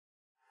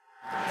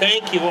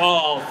thank you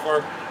all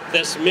for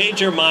this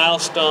major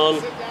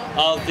milestone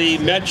of the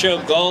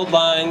Metro Gold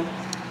Line,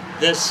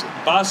 this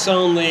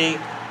bus-only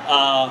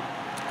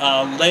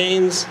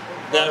lanes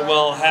that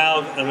will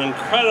have an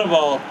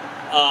incredible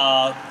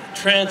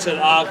transit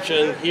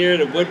option here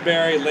to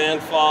Woodbury,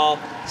 Landfall,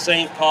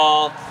 St.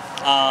 Paul,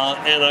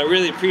 and I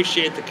really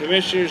appreciate the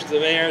commissioners,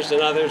 the mayors,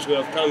 and others who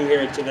have come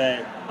here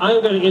today.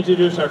 I'm going to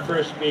introduce our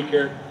first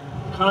speaker.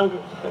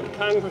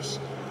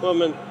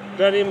 Congresswoman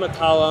Betty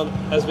McCollum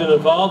has been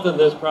involved in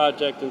this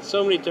project in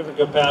so many different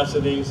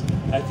capacities.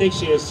 I think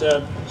she has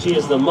said she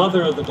is the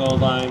mother of the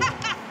Gold Line.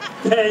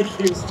 Thank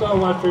you so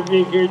much for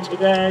being here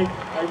today.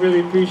 I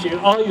really appreciate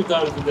all you've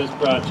done for this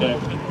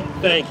project.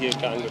 Thank you,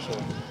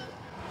 Congresswoman.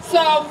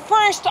 So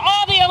first,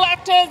 all the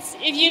electeds,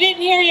 if you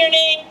didn't hear your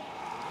name,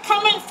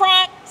 come in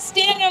front,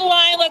 stand in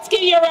line, let's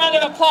give you a round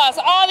of applause,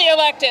 all the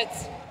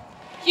electeds.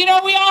 You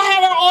know, we all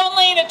have our own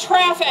lane of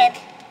traffic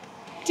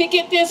to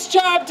get this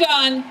job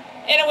done,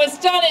 and it was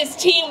done as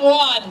Team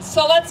 1.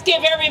 So let's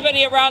give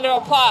everybody a round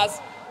of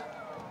applause.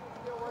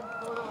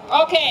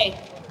 Okay,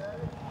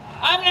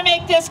 I'm gonna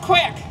make this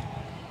quick.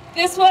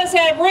 This was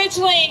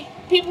originally,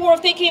 people were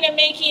thinking of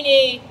making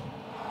a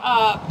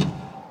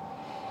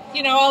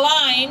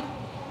line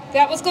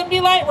that was going to be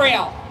light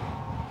rail.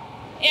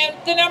 And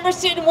the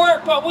numbers didn't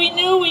work, but we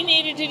knew we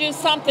needed to do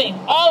something.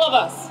 All of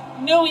us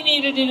knew we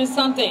needed to do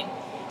something.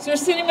 So we're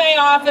sitting in my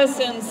office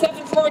in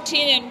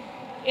 714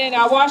 in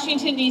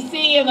Washington,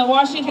 D.C., and the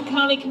Washington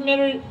County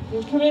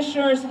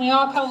commissioners, and we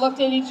all kind of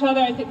looked at each other.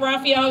 I think,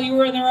 Raphael, you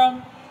were in the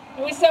room.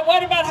 And we said,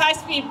 what about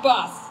high-speed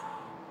bus?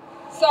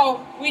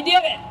 So we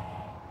did it.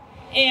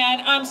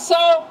 And I'm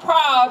so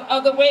proud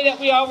of the way that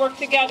we all work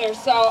together.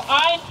 So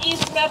I'm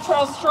East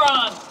Metro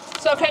strong.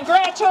 So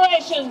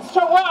congratulations to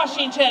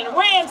Washington,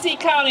 Ramsey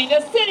County,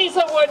 the cities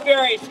of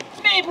Woodbury,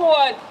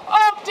 Maplewood,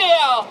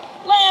 Oakdale,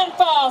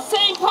 Landfall,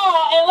 St.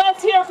 Paul, and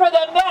let's hear for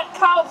the Met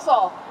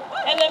Council.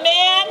 And the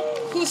man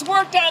who's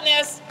worked on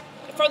this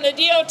from the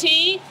DOT,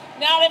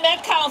 not a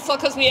Met Council,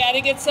 because we had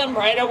to get some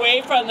right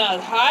away from the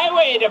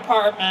Highway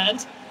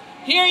Department.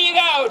 Here you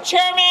go,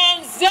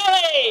 Chairman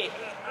Zilli.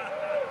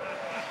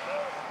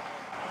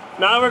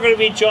 Now we're going to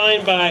be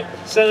joined by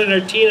Senator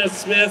Tina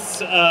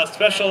Smith's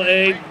special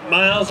aide,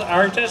 Miles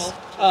Artis.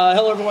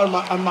 Hello everyone,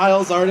 I'm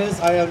Miles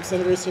Artis. I am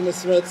Senator Tina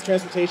Smith's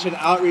Transportation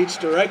Outreach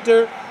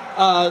Director.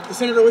 The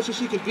Senator wishes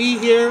she could be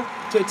here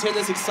to attend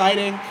this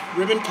exciting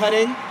ribbon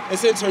cutting and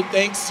sends her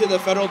thanks to the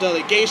federal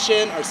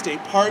delegation, our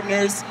state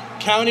partners,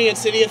 county and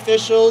city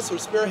officials for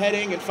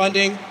spearheading and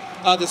funding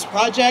this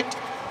project.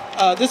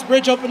 This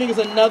bridge opening is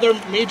another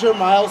major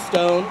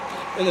milestone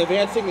in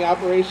advancing the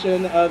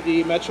operation of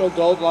the Metro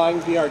Gold Line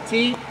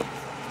BRT.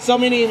 So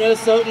many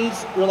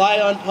Minnesotans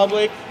rely on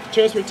public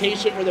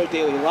transportation for their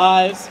daily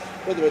lives,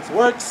 whether it's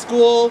work,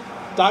 school,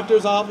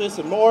 doctor's office,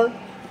 and more.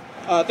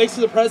 Thanks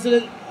to the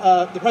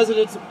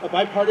President's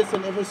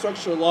bipartisan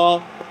infrastructure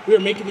law, we are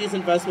making these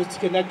investments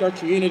to connect our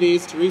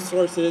communities to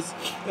resources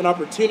and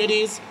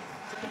opportunities.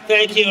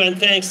 Thank you, and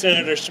thanks,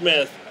 Senator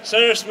Smith.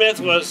 Senator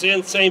Smith was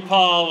in St.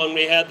 Paul when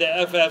we had the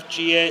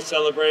FFGA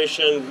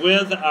celebration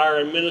with our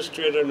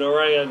administrator,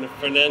 Norea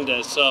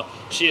Fernandez. So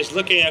she is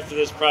looking after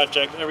this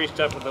project every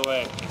step of the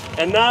way.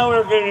 And now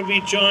we're going to be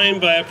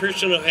joined by a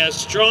person who has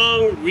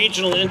strong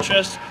regional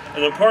interests,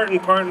 an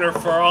important partner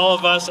for all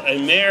of us,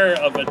 a mayor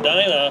of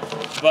Edina,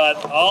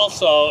 but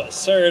also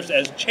serves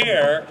as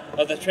chair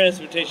of the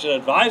Transportation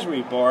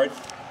Advisory Board.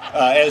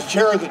 As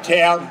chair of the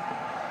TAB,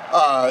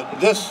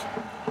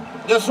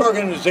 this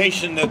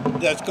organization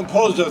that's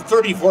composed of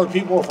 34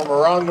 people from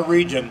around the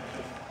region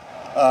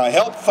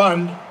helped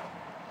fund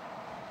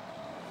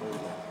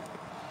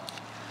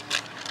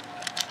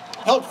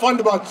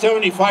about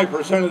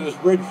 75% of this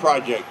bridge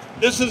project.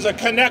 This is a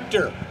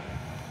connector.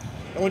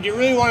 And what you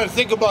really want to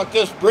think about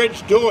this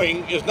bridge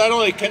doing is not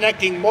only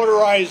connecting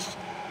motorized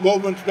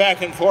movements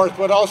back and forth,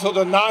 but also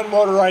the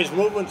non-motorized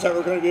movements that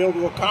we're going to be able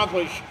to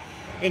accomplish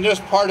in this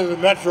part of the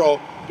metro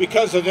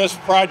because of this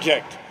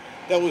project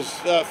that was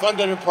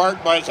funded in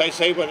part by, as I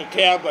say, by the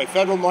TAB, by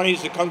federal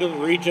monies that come to the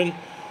region.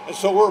 And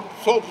so we're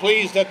so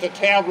pleased that the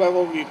TAB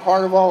level will be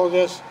part of all of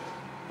this.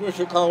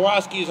 Commissioner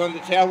Karwoski is on the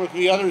TAB with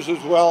me, others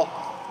as well.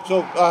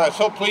 So,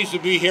 so pleased to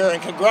be here,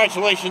 and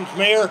congratulations,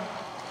 Mayor.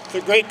 It's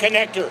a great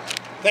connector.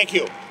 Thank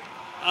you.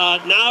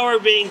 Now we're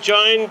being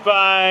joined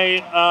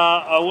by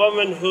a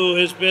woman who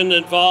has been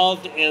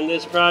involved in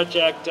this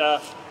project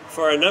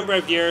for a number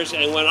of years,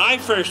 and when I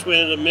first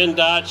went into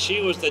MnDOT,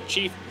 she was the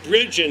chief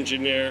bridge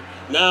engineer,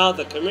 now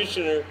the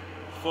commissioner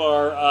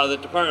for the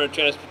Department of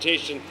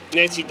Transportation,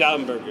 Nancy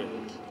Daubenberger.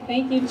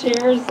 Thank you,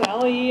 Chair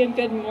Zilli, and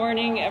good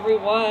morning,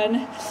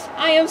 everyone.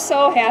 I am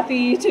so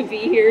happy to be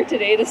here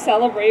today to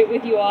celebrate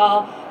with you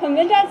all.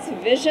 MnDOT's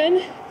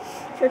vision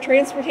for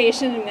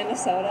transportation in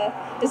Minnesota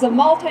is a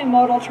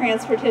multimodal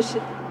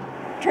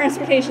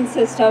transportation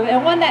system,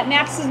 and one that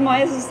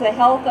maximizes the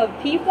health of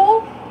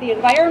people, the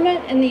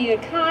environment, and the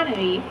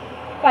economy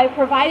by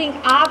providing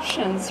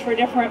options for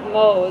different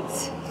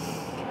modes.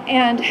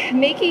 And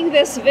making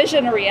this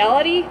vision a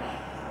reality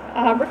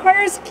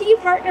requires key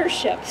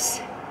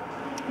partnerships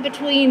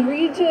between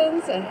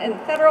regions and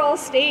federal,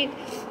 state,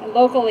 and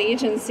local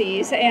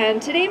agencies.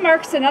 And today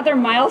marks another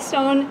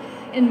milestone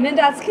in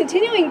MnDOT's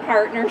continuing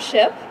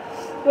partnership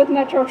with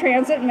Metro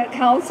Transit and Met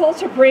Council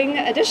to bring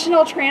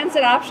additional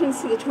transit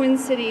options to the Twin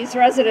Cities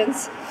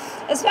residents,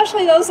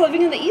 especially those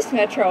living in the East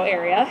Metro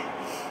area.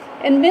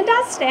 And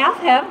MnDOT staff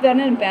have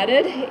been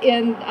embedded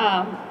in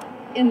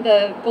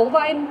the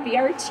Goldline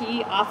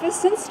BRT office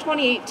since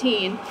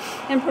 2018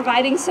 and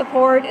providing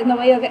support in the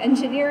way of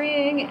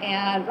engineering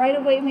and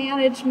right-of-way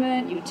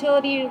management,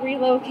 utility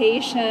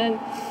relocation,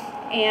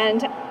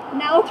 and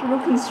now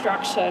through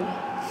construction.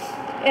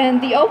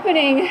 And the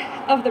opening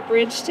of the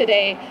bridge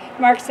today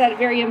marks that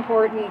very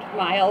important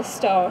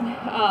milestone.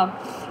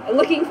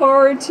 Looking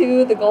forward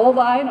to the Gold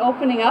Line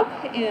opening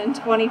up in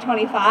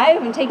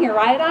 2025 and taking a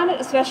ride on it,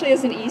 especially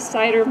as an East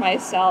Sider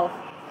myself.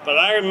 But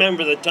I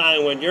remember the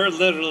time when you're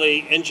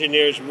literally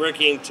engineers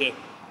working to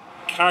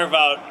carve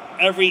out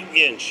every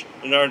inch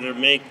in order to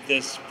make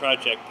this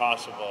project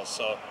possible.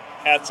 So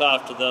hats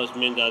off to those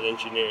MnDOT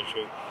engineers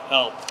who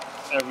helped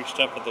every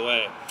step of the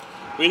way.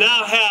 We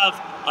now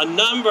have a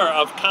number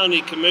of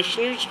county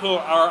commissioners who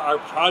are our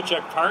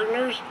project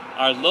partners,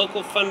 our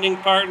local funding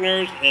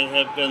partners, and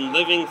have been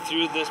living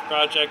through this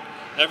project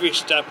every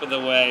step of the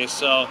way.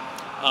 So,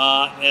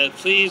 and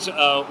please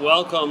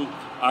welcome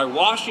our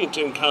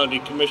Washington County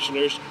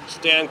Commissioners,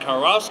 Stan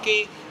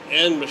Karowski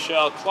and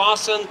Michelle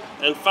Clausen,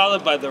 and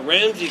followed by the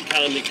Ramsey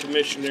County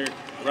Commissioner,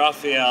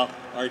 Rafael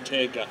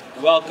Ortega.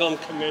 Welcome,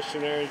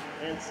 Commissioners,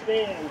 and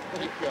Stan,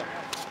 thank you.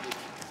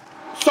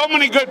 So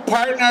many good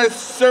partners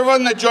serve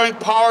on the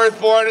Joint Powers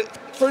Board.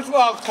 First of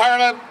all,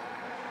 Carla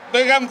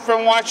Bigham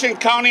from Washington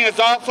County is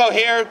also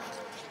here.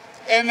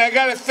 And I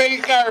got to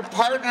thank our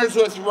partners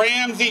with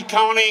Ramsey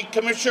County.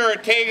 Commissioner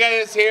Ortega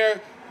is here.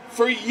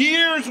 For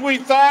years we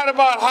thought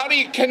about how do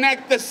you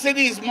connect the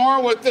cities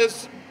more with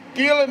this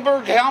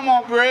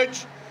Bielenberg-Helmo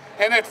Bridge,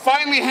 and it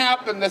finally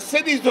happened. The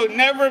cities would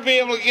never be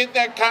able to get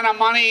that kind of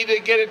money to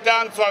get it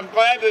done, so I'm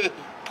glad the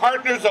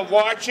partners of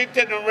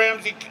Washington and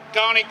Ramsey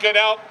County could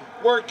help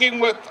working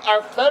with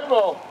our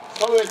federal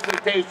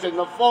solicitation.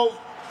 The full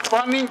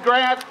funding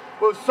grant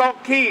was so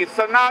key.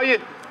 So now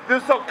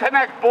this will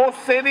connect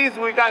both cities.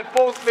 We got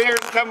both mayors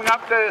coming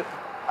up to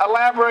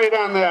elaborate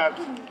on that.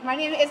 My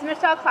name is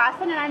Michelle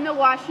Clausen, and I'm the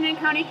Washington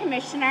County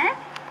Commissioner.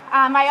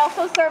 I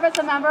also serve as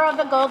a member of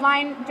the Gold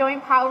Line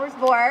Joint Powers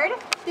Board.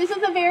 This is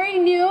a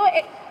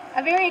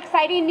very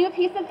exciting new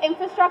piece of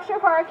infrastructure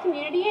for our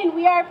community, and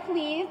we are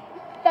pleased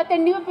that the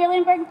new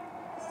Bielenberg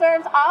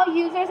serves all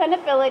users and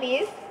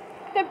abilities.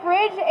 The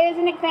bridge is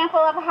an example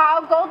of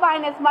how Gold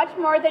Line is much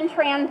more than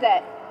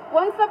transit.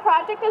 Once the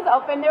project is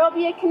open, there will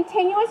be a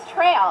continuous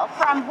trail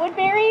from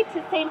Woodbury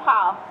to St.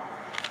 Paul.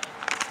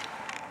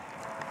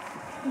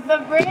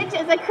 The bridge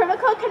is a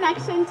critical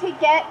connection to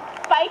get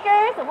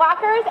bikers,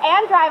 walkers,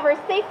 and drivers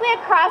safely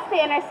across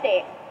the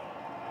interstate.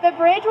 The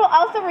bridge will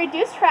also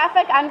reduce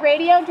traffic on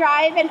Radio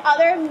Drive and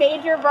other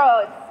major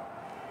roads.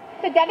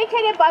 The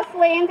dedicated bus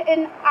lanes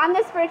on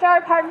this bridge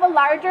are part of a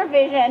larger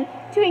vision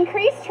to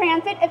increase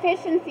transit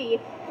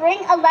efficiency, bring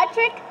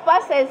electric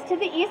buses to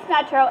the East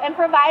Metro, and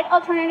provide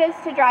alternatives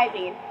to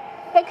driving.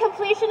 The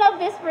completion of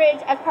this bridge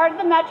as part of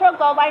the Metro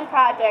Gold Line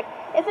project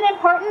is an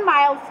important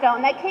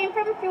milestone that came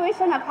from the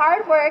fruition of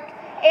hard work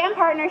and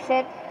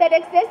partnership that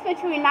exists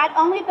between not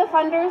only the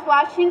funders,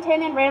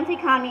 Washington and Ramsey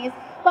counties,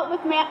 but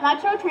with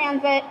Metro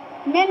Transit,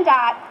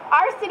 MnDOT,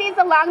 our cities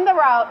along the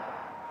route,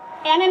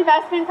 and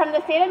investment from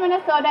the state of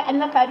Minnesota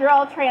and the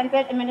Federal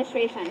Transit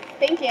Administration.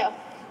 Thank you.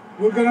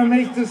 We're going to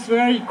make this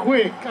very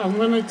quick. I'm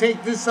going to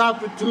take this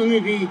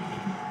opportunity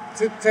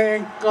to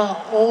thank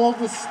all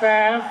the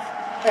staff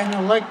and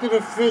elected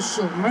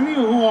officials, many of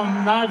whom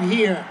are not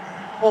here,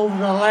 over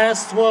the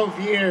last 12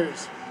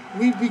 years.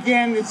 We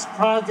began this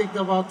project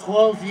about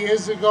 12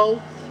 years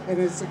ago, and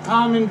it's a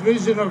common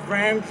vision of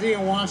Ramsey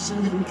and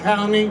Washington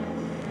County.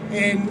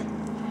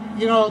 And,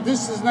 you know,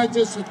 this is not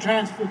just a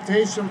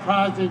transportation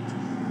project,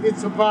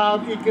 it's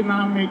about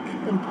economic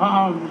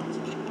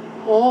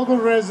empowerment. All the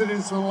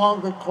residents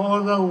along the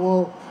corridor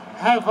will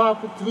have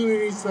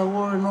opportunities that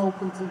weren't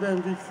open to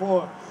them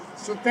before.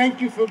 So thank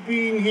you for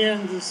being here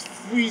on this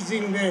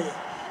freezing day.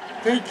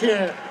 Take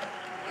care.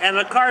 And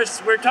of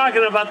course, we're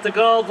talking about the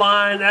Gold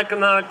Line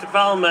economic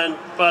development,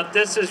 but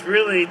this is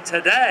really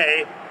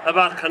today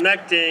about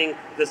connecting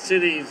the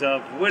cities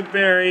of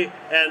Woodbury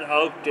and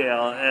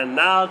Oakdale. And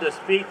now to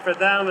speak for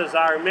them is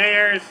our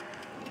mayors.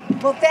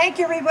 Well, thank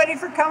you everybody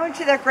for coming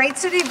to the great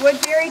city of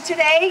Woodbury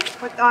today.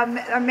 With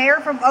our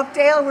mayor from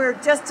Oakdale, we're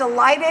just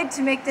delighted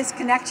to make this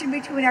connection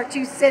between our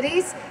two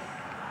cities.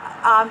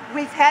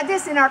 We've had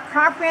this in our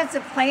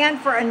comprehensive plan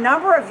for a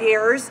number of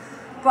years,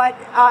 but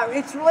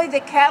it's really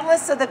the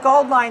catalyst of the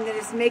Gold Line that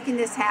is making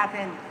this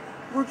happen.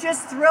 We're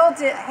just thrilled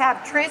to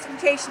have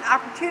transportation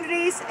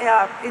opportunities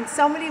in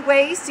so many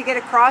ways to get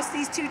across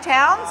these two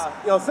towns.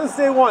 Since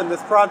day one,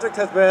 this project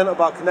has been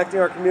about connecting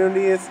our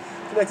communities,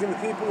 connecting the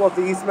people of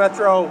the East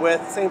Metro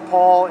with St.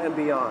 Paul and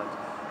beyond.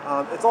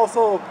 It's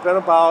also been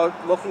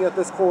about looking at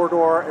this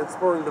corridor and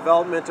spurring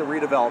development and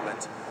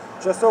redevelopment.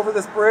 Just over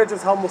this bridge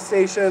is Hummel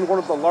Station, one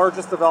of the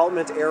largest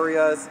development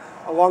areas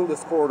along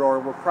this corridor.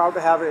 We're proud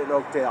to have it in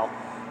Oakdale.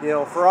 You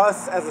know, for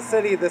us as a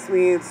city, this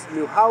means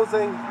new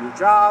housing, new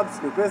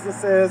jobs, new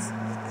businesses,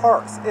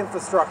 parks,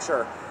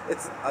 infrastructure.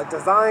 It's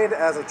designed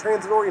as a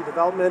transit-oriented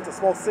development, a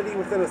small city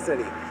within a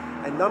city.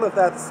 And none of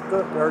that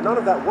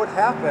would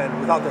happen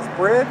without this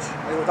bridge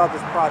and without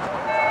this project.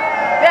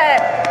 Yeah.